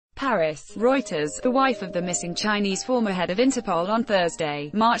Paris. Reuters. The wife of the missing Chinese former head of Interpol on Thursday,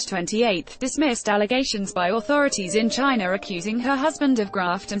 March 28, dismissed allegations by authorities in China accusing her husband of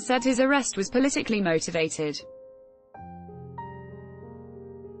graft and said his arrest was politically motivated.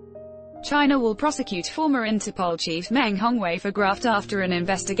 China will prosecute former Interpol chief Meng Hongwei for graft after an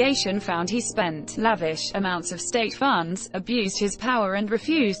investigation found he spent lavish amounts of state funds, abused his power and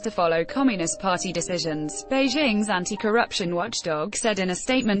refused to follow Communist Party decisions, Beijing's anti-corruption watchdog said in a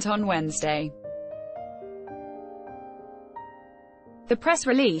statement on Wednesday. The press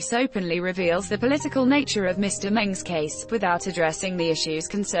release openly reveals the political nature of Mr. Meng's case, without addressing the issues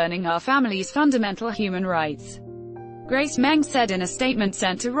concerning our family's fundamental human rights. Grace Meng said in a statement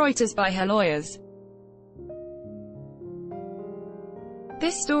sent to Reuters by her lawyers.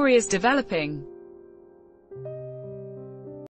 This story is developing.